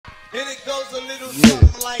goes a little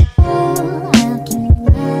something like.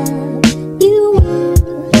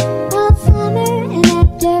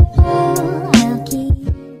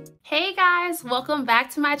 Hey guys, welcome back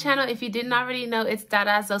to my channel. If you didn't already know, it's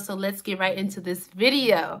Dadazoe, so let's get right into this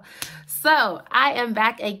video. So I am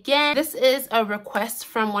back again. This is a request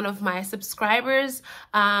from one of my subscribers.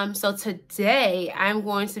 So today I'm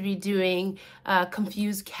going to be doing a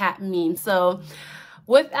confused cat meme. So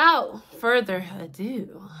without further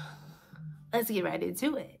ado, let's get right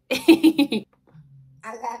into it.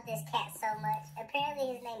 I love this cat so much. Apparently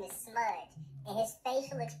his name is Smudge, and his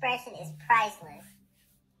facial expression is priceless.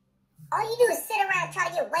 All you do is sit around and try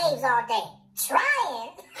to get waves all day. Trying?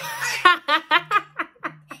 Stop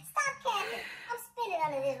capping. I'm spinning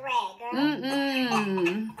under this rag, girl.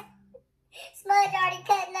 Smudge already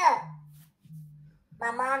cutting up.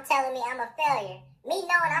 My mom telling me I'm a failure. Me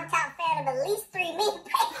knowing I'm top fan of at least 3 meme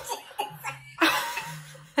pages.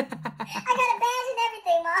 I got a badge and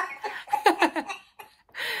everything, Mom.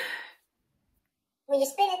 When you're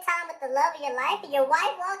spending time with the love of your life and your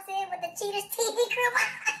wife walks in with the Cheaters TV crew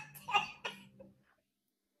behind her.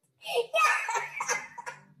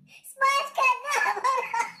 Smudge cutting up.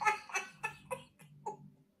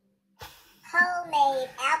 Homemade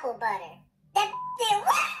apple butter. That did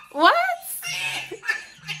what? What?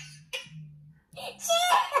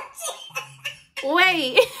 Chill.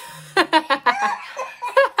 Wait.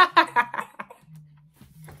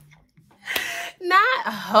 Not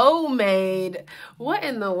homemade. What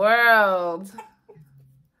in the world?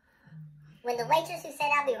 When the waitress who said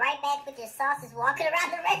I'll be right back with your sauce is walking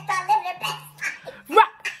around the restaurant living her best life.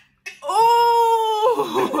 Right.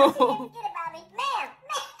 Oh. Forget about me. Ma'am.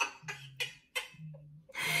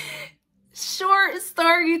 Short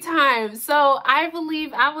story time. So I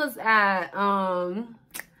believe I was at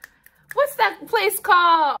what's that place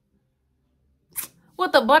called?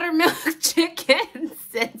 With the buttermilk chicken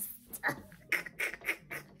sister.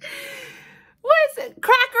 What is it?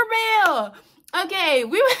 Cracker Barrel. Okay,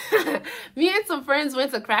 me and some friends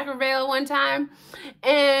went to Cracker Barrel one time,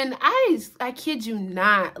 and I kid you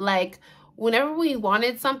not, like whenever we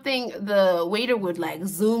wanted something, the waiter would like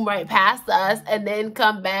zoom right past us and then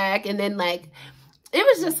come back, and then like it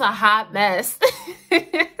was just a hot mess.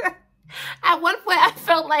 At one point, I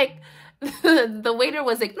felt like the waiter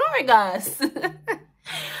was ignoring us.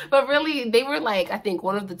 But really, they were like, I think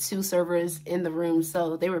one of the 2 servers in the room,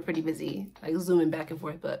 so they were pretty busy, like zooming back and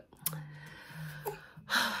forth. But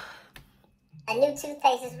a new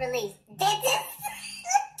toothpaste is released. Dentist.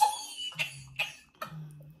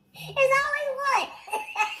 There's always one.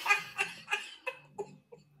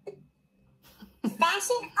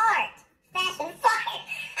 Fashion art. Fashion fart.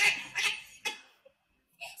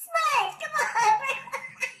 Smudge, come on, bro.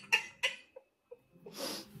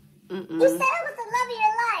 You said it was the love of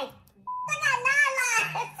your life. I got 9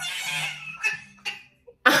 lives.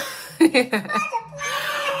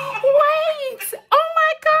 wait, oh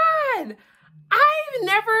my God. I've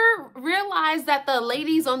never realized that the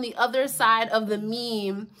ladies on the other side of the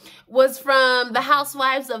meme was from the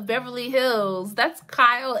Housewives of Beverly Hills. That's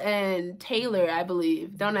Kyle and Taylor, I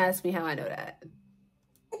believe. Don't ask me how I know that.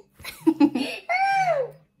 You told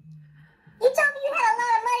me you had a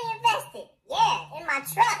lot of money invested. Yeah, in my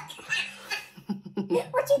truck.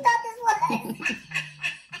 What you thought this was?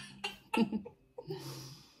 Look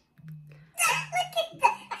at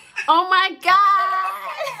that. Oh my God.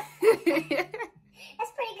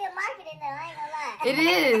 That's pretty good marketing though, I ain't gonna lie. It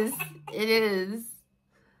is. It is.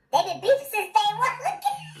 They've been beefing since day one. Look at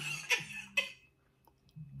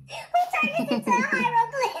we turned this into a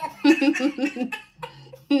hieroglyph.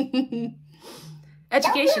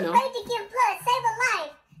 Educational. Don't be afraid to give blood. Save a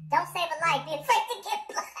life. Don't save a life. Be afraid to give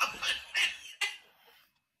blood.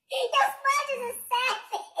 Your Smudge is a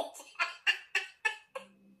savage.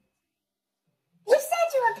 You said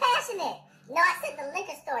you were passionate. No, I said the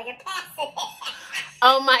liquor store. You're passionate.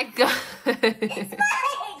 Oh my God.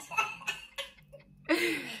 Smudge.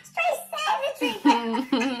 Straight savagery.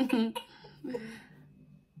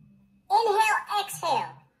 Inhale,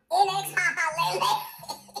 exhale. In-ex, ha-ha, lay-lay.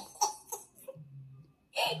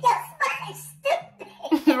 Yo, Smudge, stupid.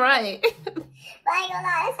 Right. But I ain't gonna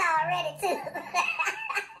lie, that's how I read it too.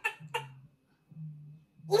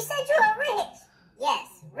 You said you were rich. Yes,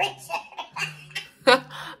 richer.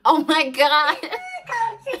 Oh my God. Call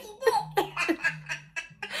him Tricky Dick.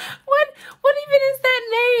 What even is that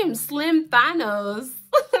name? Slim Thanos.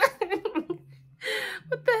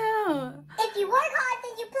 What the hell? If you work hard,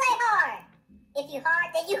 then you play hard. If you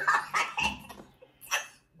hard, then you hard.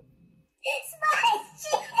 Smudge,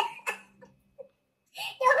 shit.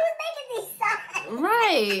 Yo, who's making these songs?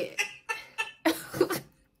 Right.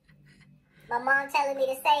 My mom telling me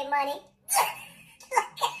to save money.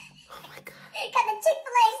 Oh my God. Got the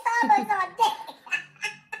Chick-fil-A Starbucks on deck.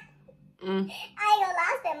 I ain't gonna lie,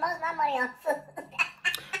 I spend most of my money on food.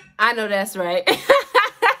 I know that's right.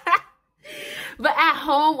 But at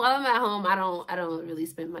home, while I'm at home, I don't really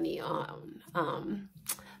spend money on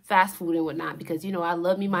fast food and whatnot, because you know I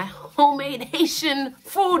love me my homemade Haitian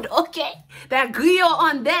food. Okay, that griot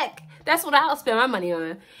on deck. That's what I'll spend my money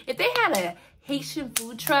on. If they had a Haitian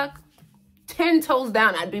food truck, 10 toes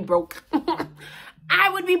down, I'd be broke. I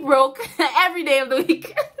would be broke every day of the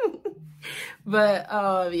week. But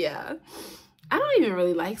yeah, I don't even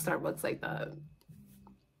really like Starbucks like that.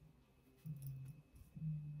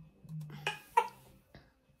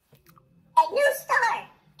 A new start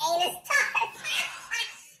ain't a start.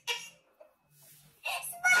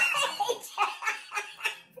 Smudge.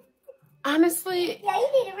 Honestly, Yo, you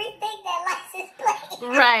need to rethink that license plate.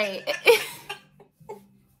 right.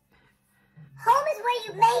 Home is where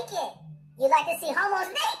you make it. You like to see homos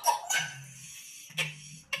naked?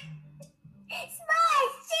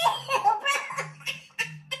 Smudge, chill, bro.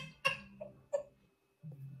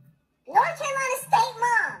 North Carolina State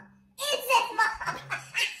mom. Incest mom.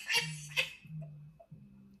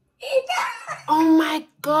 Oh my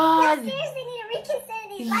God. You seriously need to reconsider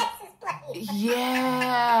these license plates.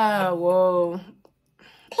 Yeah. Whoa.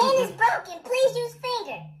 Pen is broken. Please use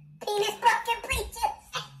finger. Penis broken. Please use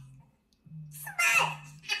finger. Smudge.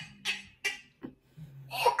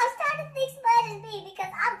 I'm starting to think Smudge is me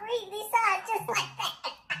because I'm reading these signs just like that.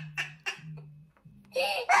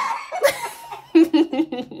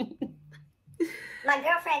 My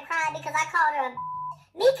girlfriend cried because I called her a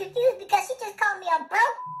me confused because she just called me a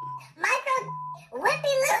broke micro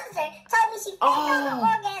wimpy loser. Told me she faked all her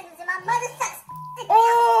orgasms and my mother sucks.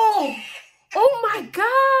 Oh. Oh my Yeah,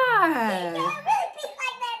 God. it really be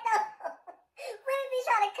like that though. Women be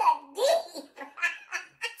trying to cut deep.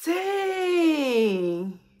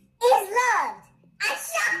 Dang. It's loved. I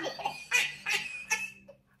shot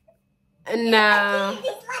it. No. I give you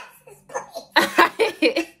these license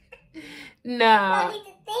plates. No. I need to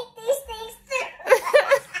think these things through.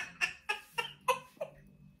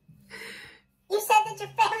 You said that your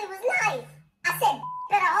family was nice. I said,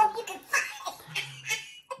 but I hope you can fight.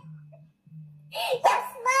 Your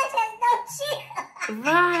Smudge has no chill.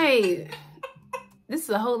 Right. This is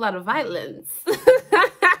a whole lot of violence.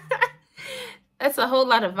 That's a whole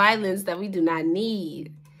lot of violence that we do not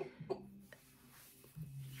need.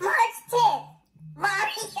 March 10th,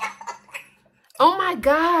 Mario. Oh my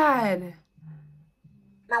God.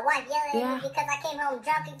 My wife yelling at me because I came home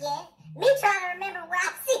drunk again. Me trying to remember where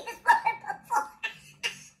I've seen this woman before.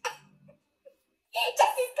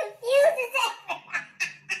 Just as confused as ever.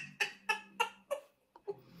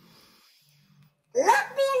 Look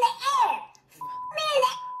me in the air. Me in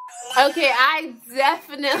the air. Okay, I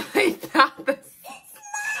definitely thought this.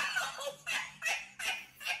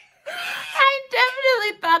 I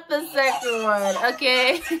definitely thought the second one, okay?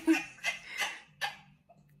 This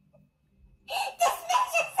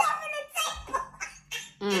bitch is over the table.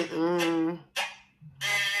 Mm-mm.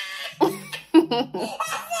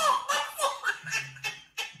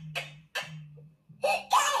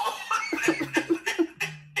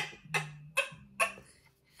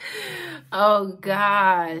 Oh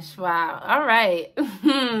gosh, wow. All right.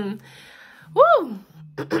 Woo.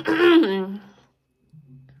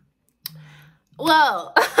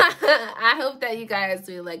 Well, I hope that you guys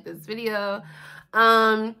really like this video.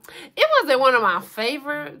 It wasn't one of my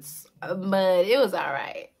favorites, but it was all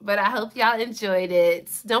right. But I hope y'all enjoyed it.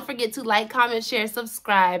 Don't forget to like, comment, share,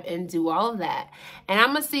 subscribe, and do all of that. And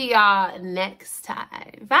I'm gonna see y'all next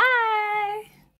time. Bye.